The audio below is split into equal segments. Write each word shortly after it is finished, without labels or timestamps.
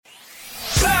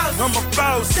I'm a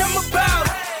boss. I'm a boss.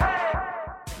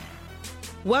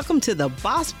 Welcome to the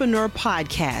Bosspreneur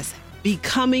Podcast,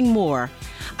 Becoming More.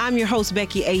 I'm your host,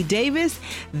 Becky A. Davis.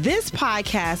 This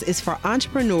podcast is for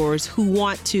entrepreneurs who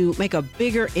want to make a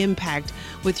bigger impact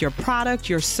with your product,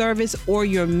 your service, or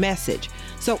your message.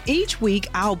 So each week,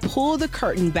 I'll pull the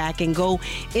curtain back and go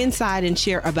inside and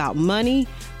share about money,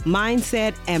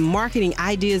 mindset, and marketing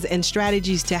ideas and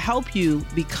strategies to help you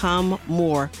become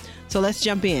more. So let's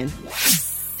jump in.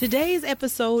 Today's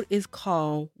episode is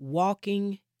called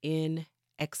Walking in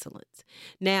Excellence.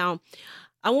 Now,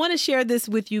 I want to share this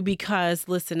with you because,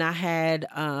 listen, I had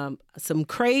some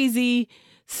crazy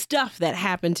stuff that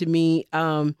happened to me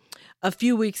a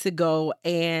few weeks ago.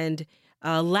 And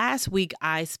last week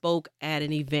I spoke at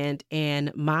an event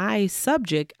and my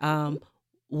subject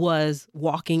was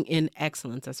walking in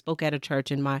excellence. I spoke at a church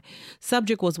and my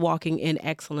subject was walking in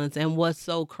excellence. And what's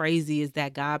so crazy is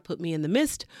that God put me in the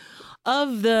midst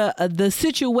of the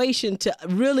situation to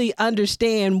really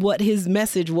understand what his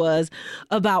message was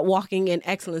about walking in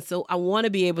excellence. So I want to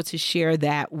be able to share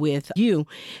that with you.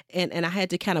 And I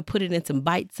had to kind of put it in some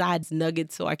bite-sized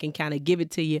nuggets so I can kind of give it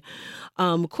to you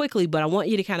quickly. But I want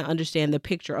you to kind of understand the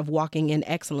picture of walking in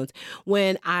excellence.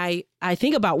 When I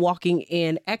think about walking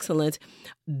in excellence,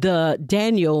 the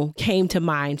Daniel came to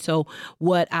mind. So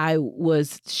what I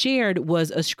was shared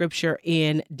was a scripture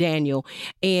in Daniel,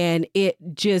 and it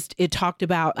talked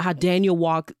about how Daniel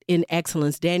walked in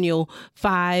excellence. Daniel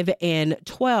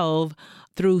 5:12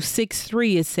 through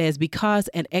 6:3, it says, because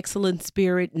an excellent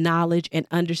spirit, knowledge, and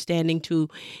understanding to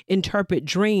interpret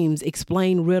dreams,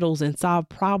 explain riddles, and solve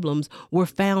problems were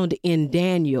found in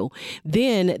Daniel.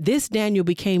 Then this Daniel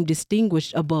became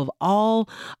distinguished above all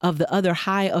of the other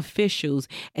high officials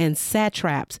and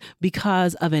satraps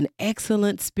because of an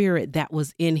excellent spirit that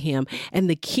was in him. And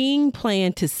the king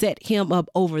planned to set him up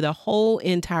over the whole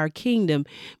entire kingdom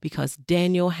because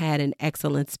Daniel had an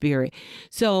excellent spirit.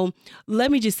 So let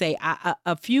me just say,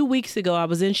 a few weeks ago, I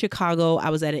was in Chicago. I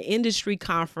was at an industry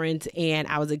conference and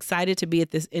I was excited to be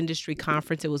at this industry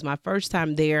conference. It was my first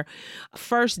time there.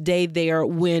 First day there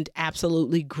went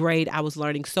absolutely great. I was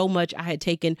learning so much. I had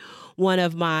taken one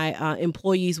of my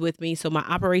employees with me. So my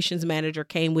operations manager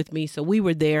came with me. So we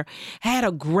were there, had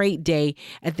a great day.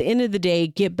 At the end of the day,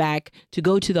 get back to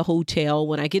go to the hotel.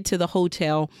 When I get to the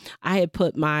hotel, I had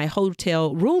put my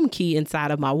hotel room key inside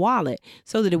of my wallet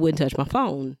so that it wouldn't touch my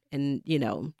phone and,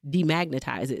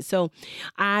 demagnetize it. So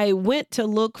I went to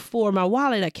look for my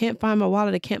wallet. I can't find my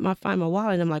wallet. I can't find my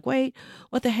wallet. And I'm like, wait,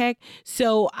 what the heck?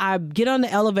 So I get on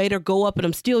the elevator, go up, and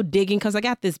I'm still digging because I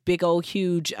got this big old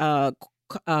huge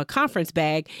conference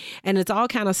bag and it's all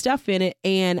kind of stuff in it.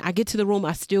 And I get to the room,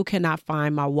 I still cannot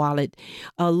find my wallet,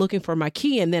 looking for my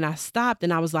key. And then I stopped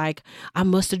and I was like, I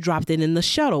must have dropped it in the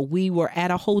shuttle. We were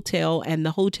at a hotel and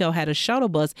the hotel had a shuttle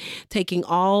bus taking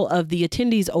all of the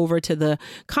attendees over to the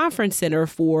conference center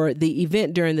for the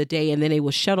event during the day. And then they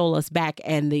would shuttle us back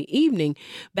in the evening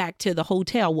back to the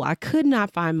hotel. Well, I could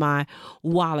not find my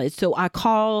wallet. So I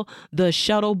call the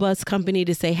shuttle bus company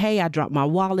to say, hey, I dropped my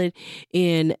wallet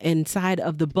inside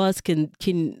of the bus.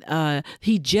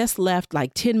 He just left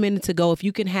like 10 minutes ago. If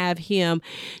you can have him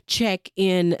check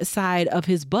inside of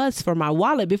his bus for my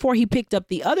wallet before he picked up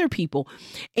the other people.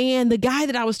 And the guy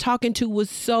that I was talking to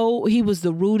he was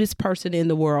the rudest person in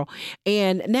the world.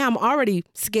 And now I'm already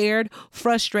scared,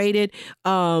 frustrated,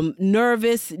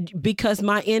 nervous because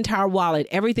my entire wallet,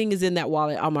 everything is in that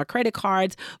wallet. All my credit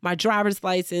cards, my driver's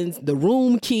license, the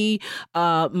room key,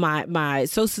 my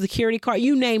social security card,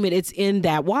 you name it, it's in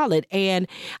that wallet. And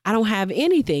I don't have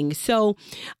anything. So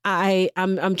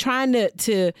I'm trying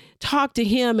to talk to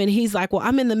him and he's like, well,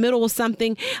 I'm in the middle of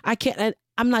something. I can't.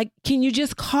 I'm like, can you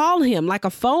just call him like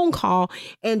a phone call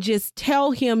and just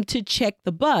tell him to check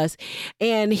the bus?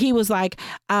 And he was like,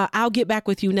 I'll get back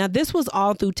with you. Now, this was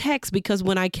all through text because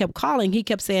when I kept calling, he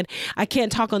kept saying, I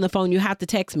can't talk on the phone. You have to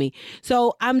text me.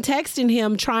 So I'm texting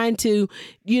him trying to,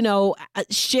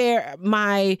 share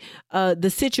the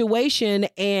situation,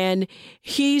 and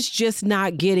he's just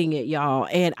not getting it, y'all.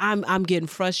 And I'm getting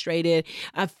frustrated.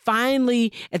 At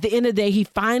the end of the day, he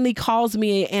finally calls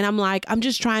me and I'm like, I'm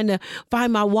just trying to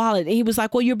find my wallet. And he was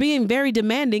like, well, you're being very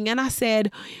demanding. And I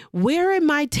said, where in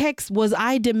my text was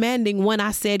I demanding when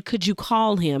I said, could you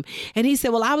call him? And he said,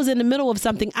 well, I was in the middle of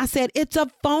something. I said, it's a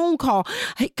phone call.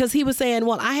 Because he was saying,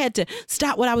 well, I had to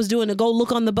stop what I was doing to go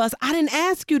look on the bus. I didn't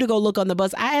ask you to go look on the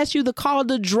bus. I asked you to call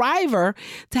the driver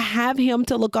to have him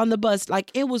to look on the bus.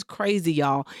 Like, it was crazy,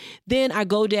 y'all. Then I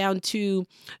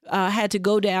had to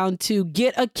go down to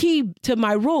get a key to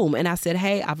my room. And I said,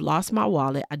 hey, I've lost my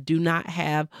wallet. I do not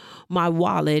have my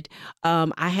wallet.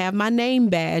 I have my name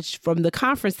badge from the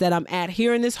conference that I'm at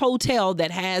here in this hotel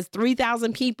that has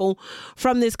 3,000 people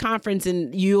from this conference,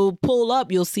 and you'll pull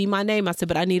up, you'll see my name. I said,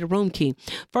 but I need a room key.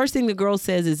 First thing the girl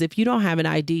says is, if you don't have an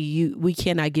ID, we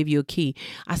cannot give you a key.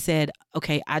 I said,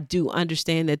 okay, I do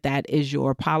understand that is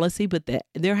your policy, but that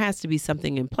there has to be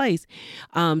something in place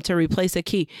to replace a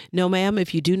key. No, ma'am,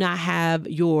 if you do not have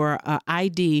your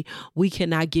ID, we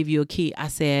cannot give you a key. I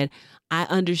said, I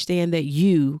understand that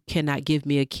you cannot give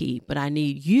me a key, but I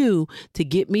need you to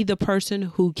get me the person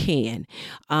who can.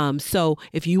 So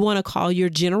if you want to call your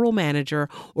general manager,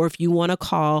 or if you want to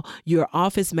call your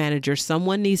office manager,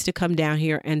 someone needs to come down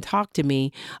here and talk to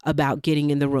me about getting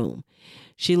in the room.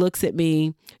 She looks at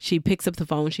me, she picks up the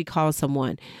phone, she calls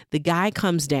someone. The guy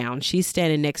comes down, she's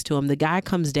standing next to him. The guy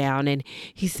comes down and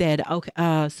he said,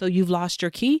 okay, so you've lost your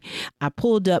key? I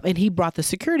pulled up, and he brought the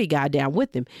security guy down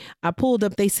with him. I pulled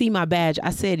up, they see my badge.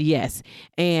 I said, yes.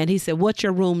 And he said, what's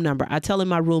your room number? I tell him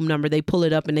my room number. They pull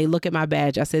it up and they look at my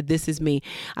badge. I said, this is me.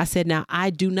 I said, now I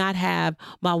do not have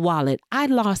my wallet. I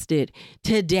lost it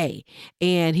today.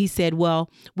 And he said,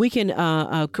 well, we can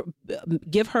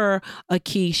give her a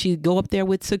key. She go up there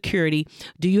with security.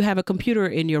 Do you have a computer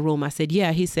in your room? I said,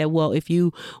 yeah. He said, well,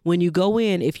 when you go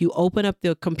in, if you open up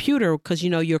the computer, because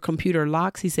your computer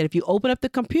locks, he said, if you open up the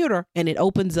computer and it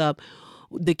opens up,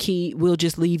 the key, we'll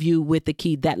just leave you with the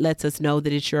key. That lets us know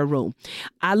that it's your room.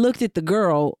 I looked at the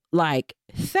girl like,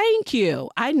 thank you.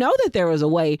 I know that there was a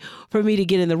way for me to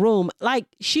get in the room. Like,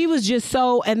 she was just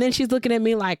so, and then she's looking at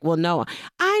me like, well, no,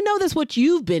 I know that's what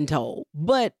you've been told,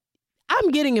 but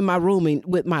I'm getting in my room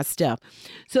with my stuff.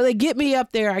 So they get me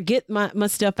up there. I get my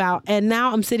stuff out. And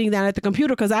now I'm sitting down at the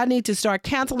computer because I need to start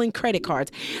canceling credit cards.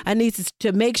 I need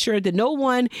to make sure that no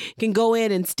one can go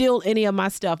in and steal any of my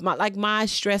stuff. My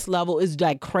stress level is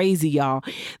like crazy, y'all.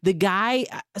 The guy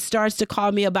starts to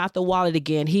call me about the wallet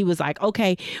again. He was like,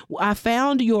 okay, I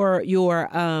found your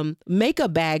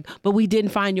makeup bag, but we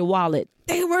didn't find your wallet.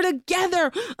 They were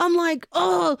together. I'm like,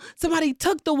 oh, somebody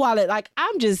took the wallet.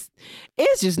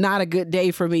 It's just not a good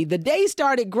day for me. The day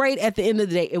started great. At the end of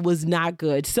the day, it was not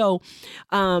good. So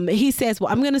he says,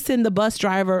 well, I'm going to send the bus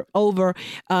driver over.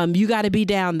 You got to be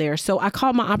down there. So I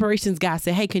called my operations guy. I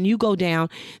said, hey, can you go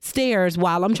downstairs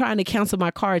while I'm trying to cancel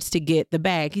my cards to get the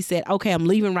bag? He said, okay, I'm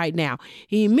leaving right now.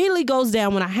 He immediately goes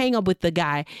down. When I hang up with the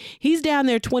guy, he's down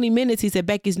there 20 minutes. He said,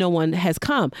 Becky's, no one has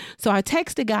come. So I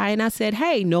text the guy and I said,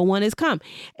 hey, no one has come.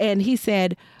 And he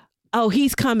said, oh,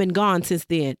 he's come and gone since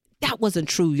then. That wasn't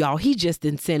true, y'all. He just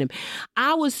didn't send him.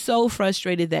 I was so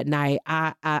frustrated that night.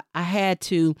 I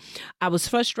was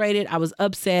frustrated. I was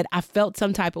upset. I felt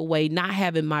some type of way, not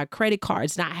having my credit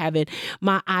cards, not having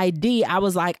my ID. I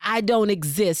was like, I don't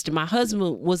exist. My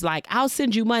husband was like, I'll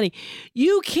send you money.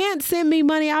 You can't send me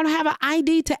money. I don't have an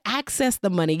ID to access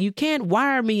the money. You can't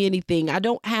wire me anything. I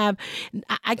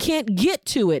can't get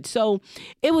to it. So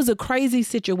it was a crazy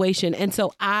situation. And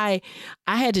so I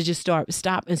had to just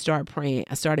stop and start praying.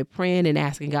 I started praying and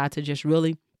asking God to just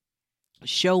really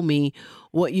show me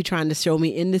what you're trying to show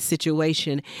me in this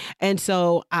situation. And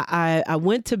so I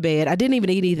went to bed. I didn't even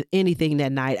eat anything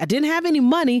that night. I didn't have any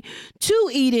money to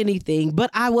eat anything, but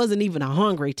I wasn't even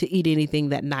hungry to eat anything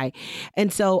that night.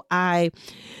 And so I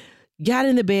got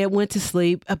in the bed, went to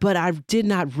sleep, but I did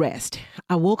not rest.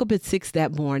 I woke up at 6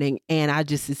 that morning and I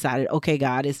just decided, okay,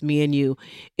 God, it's me and you.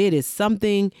 It is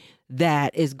something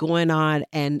that is going on.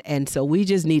 And so we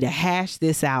just need to hash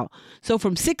this out. So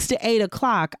from 6 to 8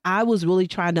 o'clock, I was really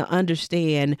trying to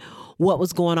understand what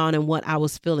was going on and what I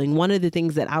was feeling. One of the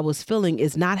things that I was feeling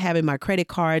is not having my credit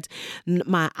cards,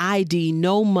 my ID,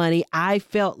 no money. I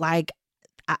felt like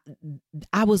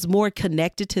I was more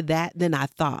connected to that than I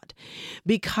thought,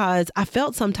 because I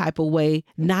felt some type of way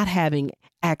not having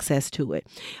access to it.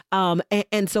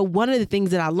 And so one of the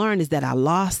things that I learned is that I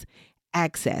lost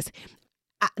access.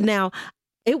 Now,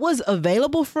 it was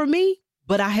available for me,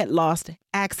 but I had lost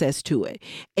access to it.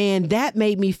 And that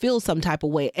made me feel some type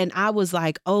of way. And I was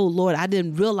like, oh, Lord, I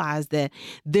didn't realize that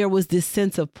there was this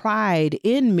sense of pride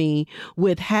in me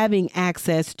with having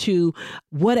access to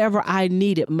whatever I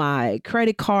needed, my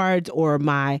credit cards or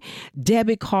my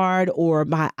debit card or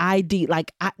my ID,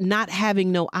 not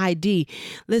having no ID.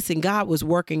 Listen, God was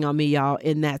working on me, y'all,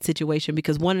 in that situation,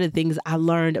 because one of the things I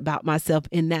learned about myself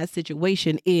in that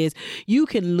situation is you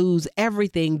can lose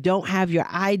everything, don't have your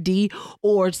ID,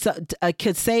 or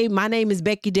could say my name is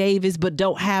Becky Davis, but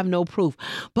don't have no proof.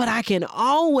 But I can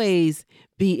always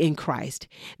be in Christ.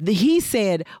 He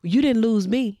said, you didn't lose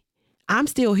me. I'm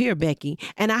still here, Becky.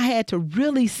 And I had to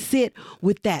really sit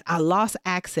with that. I lost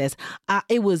access.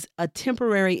 It was a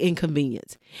temporary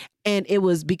inconvenience. And it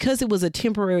was because it was a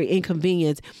temporary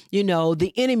inconvenience,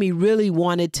 the enemy really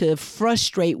wanted to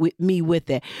frustrate me with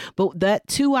it. But that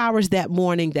 2 hours that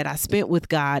morning that I spent with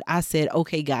God, I said,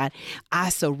 okay, God, I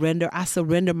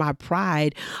surrender my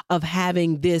pride of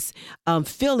having this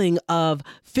feeling of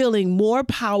feeling more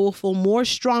powerful, more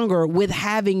stronger with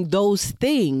having those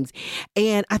things.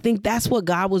 And I think that's what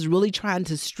God was really trying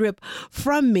to strip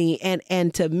from me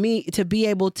and to me to be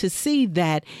able to see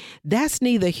that that's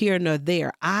neither here nor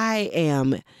there. I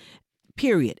am,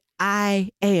 period. I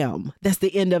am. That's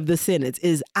the end of the sentence,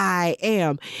 is I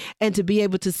am. And to be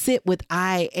able to sit with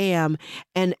I am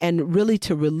and really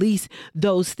to release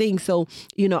those things. So,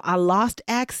 I lost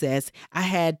access. I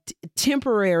had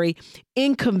temporary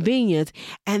inconvenience.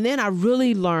 And then I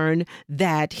really learned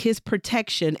that his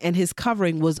protection and his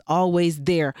covering was always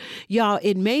there. Y'all,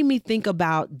 it made me think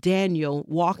about Daniel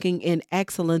walking in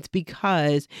excellence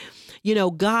because,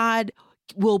 God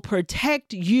will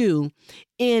protect you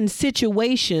in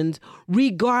situations,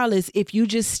 regardless if you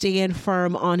just stand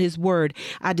firm on his word.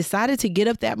 I decided to get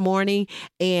up that morning,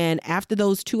 and after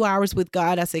those 2 hours with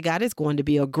God, I said, God, it's going to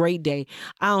be a great day.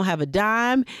 I don't have a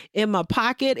dime in my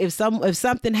pocket. If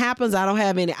something happens, I don't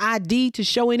have any ID to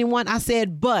show anyone. I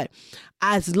said, but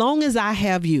as long as I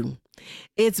have you,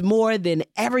 it's more than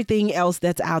everything else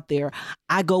that's out there.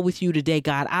 I go with you today,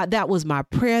 God. That was my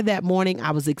prayer that morning.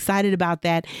 I was excited about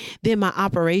that. Then my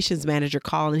operations manager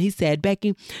called and he said,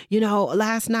 Becky,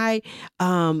 last night,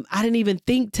 I didn't even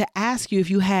think to ask you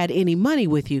if you had any money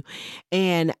with you.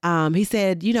 And he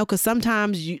said, because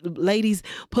sometimes ladies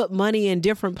put money in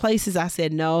different places. I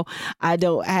said, no, I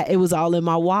don't. It was all in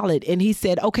my wallet. And he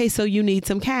said, okay, so you need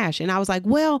some cash. And I was like,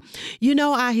 well,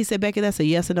 he said, Becky, that's a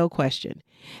yes or no question.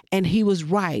 And he was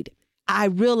right. I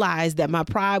realized that my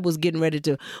pride was getting ready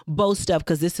to boast up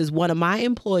because this is one of my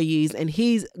employees and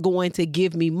he's going to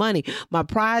give me money. My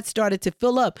pride started to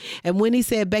fill up. And when he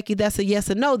said, Becky, that's a yes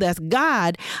or no, that's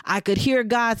God, I could hear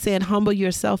God saying, humble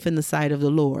yourself in the sight of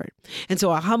the Lord. And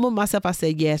so I humbled myself. I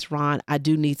said, yes, Ron, I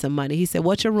do need some money. He said,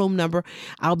 what's your room number?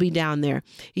 I'll be down there.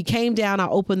 He came down. I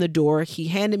opened the door. He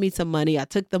handed me some money. I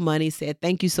took the money, said,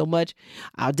 thank you so much.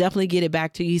 I'll definitely get it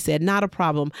back to you. He said, not a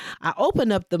problem. I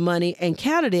opened up the money and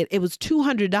counted it. It was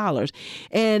 $200.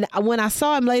 And when I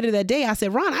saw him later that day, I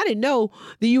said, Ron, I didn't know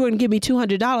that you were going to give me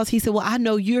 $200. He said, well, I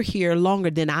know you're here longer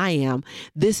than I am.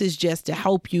 This is just to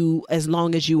help you as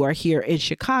long as you are here in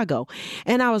Chicago.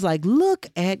 And I was like, look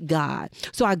at God.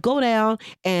 So I go down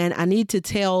and I need to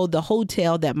tell the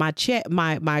hotel that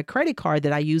my credit card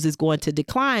that I use is going to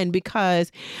decline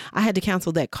because I had to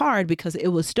cancel that card because it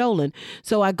was stolen.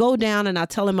 So I go down and I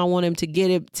tell him I want him to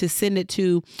get it, to send it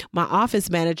to my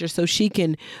office manager so she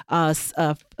can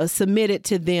submit it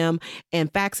to them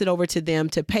and fax it over to them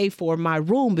to pay for my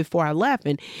room before I left.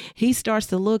 And he starts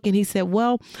to look and he said,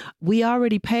 well, we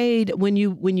already paid when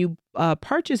you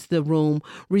purchased the room,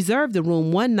 reserved the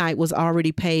room, one night was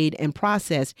already paid and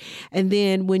processed. And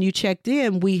then when you checked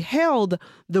in, we held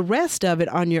the rest of it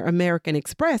on your American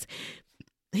Express.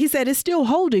 He said, it's still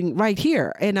holding right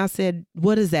here. And I said,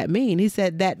 what does that mean? He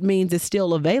said, that means it's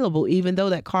still available. Even though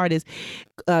that card is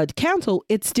canceled,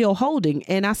 it's still holding.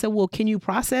 And I said, well, can you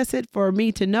process it for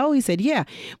me to know? He said, yeah,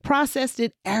 processed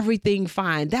it, everything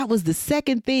fine. That was the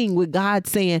second thing with God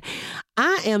saying,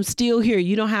 I am still here.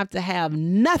 You don't have to have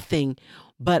nothing,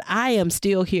 but I am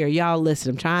still here. Y'all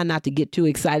listen, I'm trying not to get too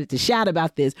excited to shout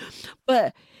about this,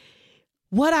 but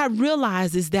what I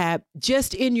realize is that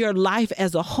just in your life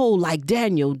as a whole, like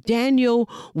Daniel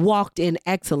walked in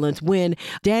excellence. When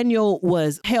Daniel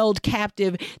was held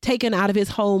captive, taken out of his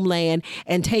homeland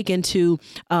and taken to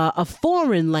a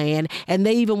foreign land, and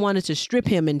they even wanted to strip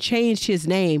him and change his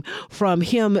name from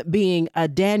him being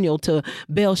Daniel to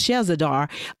Belshazzar,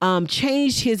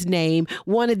 changed his name,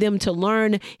 wanted them to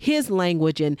learn his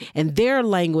language and their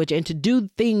language and to do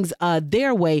things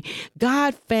their way.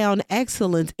 God found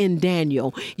excellence in Daniel.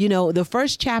 The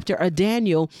first chapter of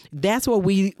Daniel, that's where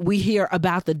we hear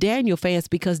about the Daniel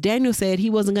fast, because Daniel said he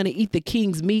wasn't going to eat the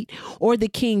king's meat or the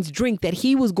king's drink, that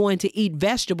he was going to eat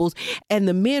vegetables. And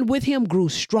the men with him grew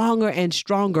stronger and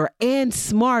stronger and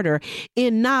smarter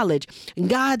in knowledge. And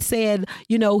God said,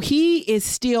 he is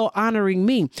still honoring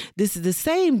me. This is the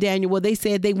same Daniel where they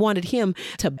said they wanted him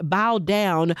to bow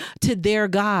down to their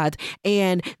gods,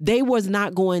 and they was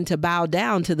not going to bow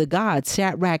down to the gods,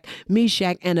 Shadrach,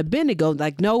 Meshach, and Abednego.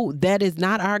 like, no, that is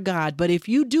not our God. But if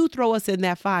you do throw us in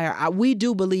that fire, we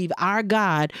do believe our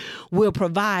God will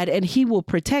provide and he will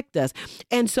protect us.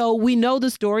 And so we know the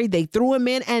story. They threw him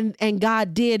in and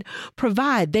God did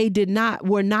provide. They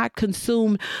were not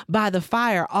consumed by the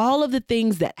fire. All of the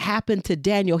things that happened to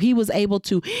Daniel, he was able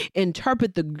to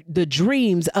interpret the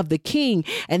dreams of the king,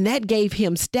 and that gave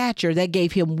him stature, that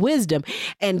gave him wisdom,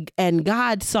 and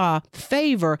God saw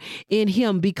favor in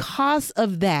him because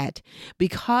of that,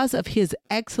 because of his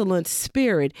excellent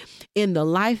spirit in the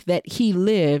life that he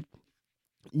lived.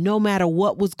 No matter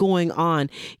what was going on,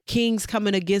 kings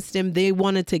coming against him, they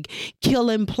wanted to kill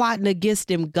him, plotting against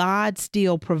him, God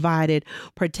still provided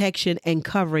protection and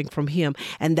covering from him.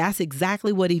 And that's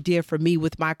exactly what he did for me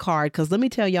with my card. Because let me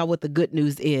tell y'all what the good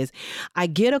news is. I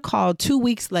get a call 2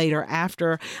 weeks later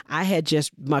after I had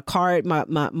just my card, my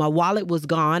wallet was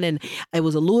gone, and it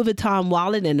was a Louis Vuitton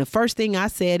wallet. And the first thing I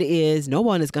said is, no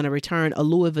one is going to return a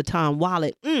Louis Vuitton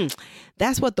wallet.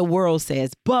 That's what the world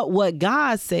says. But what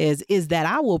God says is that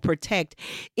I will protect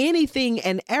anything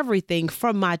and everything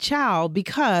from my child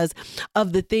because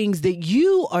of the things that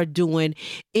you are doing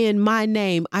in my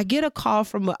name. I get a call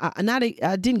from, I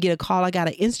didn't get a call. I got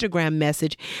an Instagram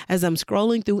message as I'm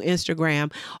scrolling through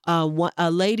Instagram. A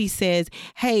lady says,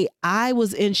 hey, I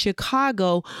was in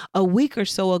Chicago a week or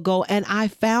so ago and I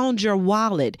found your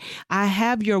wallet. I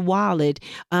have your wallet.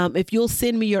 If you'll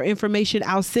send me your information,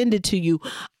 I'll send it to you.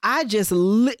 I just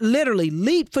literally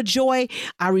leaped for joy.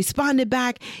 I responded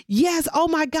back, yes, oh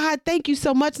my God, thank you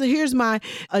so much. So here's my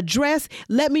address.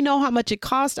 Let me know how much it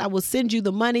costs. I will send you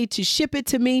the money to ship it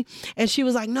to me. And she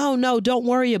was like, no, don't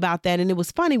worry about that. And it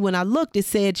was funny when I looked, it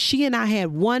said she and I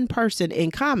had one person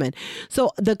in common.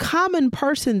 So the common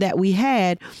person that we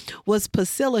had was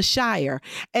Priscilla Shirer.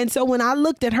 And so when I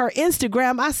looked at her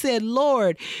Instagram, I said,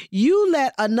 Lord, you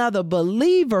let another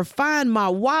believer find my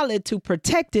wallet to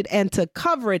protect it and to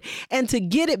cover it and to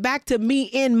get it back to me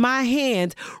in my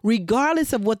hands,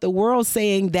 regardless of what the world's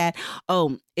saying that,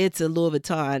 oh, it's a Louis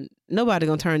Vuitton. Nobody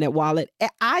gonna turn that wallet.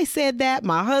 I said that.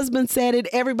 My husband said it.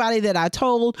 Everybody that I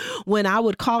told when I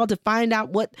would call to find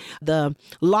out what the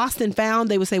lost and found,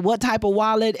 they would say, what type of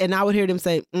wallet? And I would hear them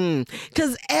say,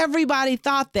 because everybody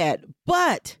thought that.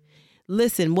 But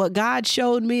listen, what God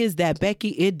showed me is that, Becky,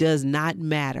 it does not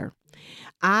matter.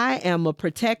 I am a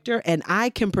protector and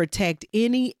I can protect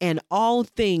any and all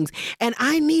things. And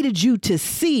I needed you to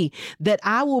see that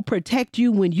I will protect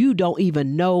you when you don't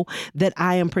even know that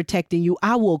I am protecting you.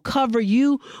 I will cover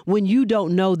you when you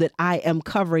don't know that I am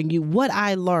covering you. What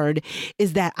I learned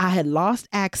is that I had lost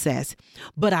access,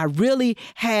 but I really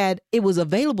had, it was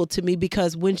available to me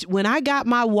because when I got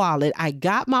my wallet,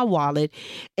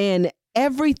 and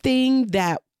everything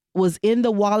that was in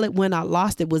the wallet when I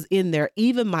lost it was in there,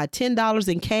 even my $10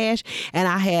 in cash, and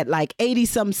I had like 80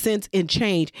 some cents in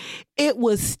change. It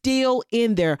was still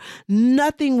in there.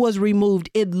 Nothing was removed.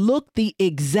 It looked the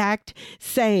exact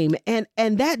same. And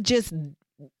that just,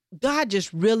 God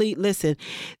just really, listen,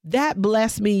 that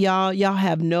blessed me, y'all. Y'all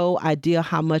have no idea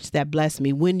how much that blessed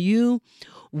me. When you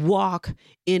walk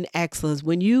in excellence,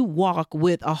 when you walk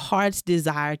with a heart's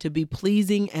desire to be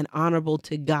pleasing and honorable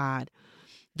to God,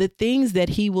 the things that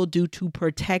he will do to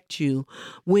protect you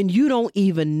when you don't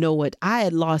even know it. I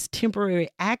had lost temporary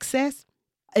access.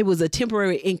 It was a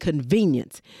temporary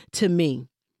inconvenience to me.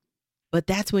 But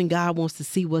that's when God wants to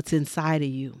see what's inside of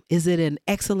you. Is it an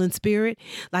excellent spirit?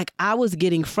 Like, I was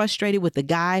getting frustrated with the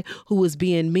guy who was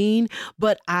being mean,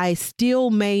 but I still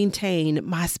maintained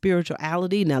my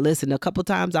spirituality. Now, listen, a couple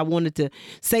times I wanted to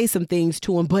say some things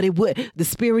to him, but the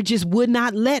spirit just would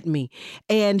not let me.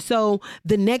 And so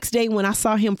the next day when I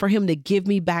saw him, for him to give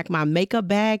me back my makeup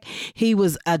bag, he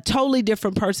was a totally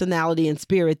different personality and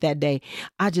spirit that day.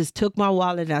 I just took my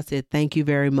wallet and I said, thank you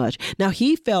very much. Now,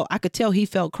 I could tell he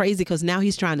felt crazy because now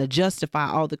he's trying to justify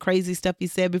all the crazy stuff he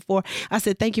said before. I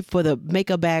said, thank you for the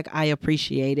makeup bag. I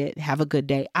appreciate it. Have a good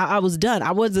day. I was done.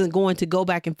 I wasn't going to go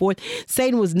back and forth.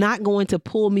 Satan was not going to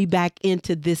pull me back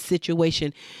into this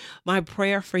situation. My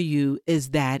prayer for you is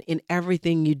that in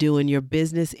everything you do in your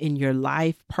business, in your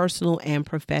life, personal and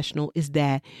professional, is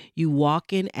that you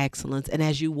walk in excellence. And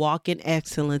as you walk in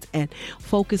excellence and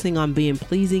focusing on being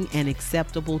pleasing and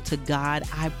acceptable to God,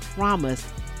 I promise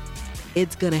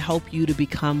it's going to help you to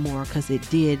become more, because it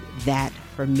did that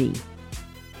for me.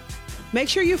 Make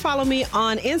sure you follow me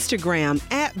on Instagram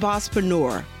at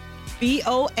Bosspreneur,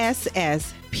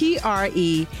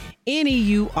 BOSSPRENEUR,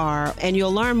 and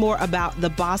you'll learn more about the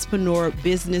Bosspreneur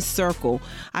Business Circle.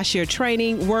 I share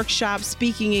training, workshops,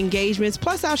 speaking engagements,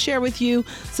 plus I'll share with you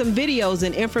some videos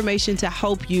and information to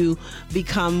help you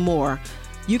become more.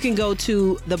 You can go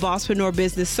to the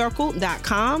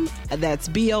BosspreneurBusinessCircle.com. That's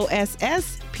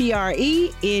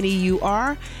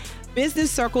BossPreneur,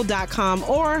 businesscircle.com,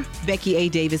 or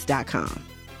BeckyADavis.com.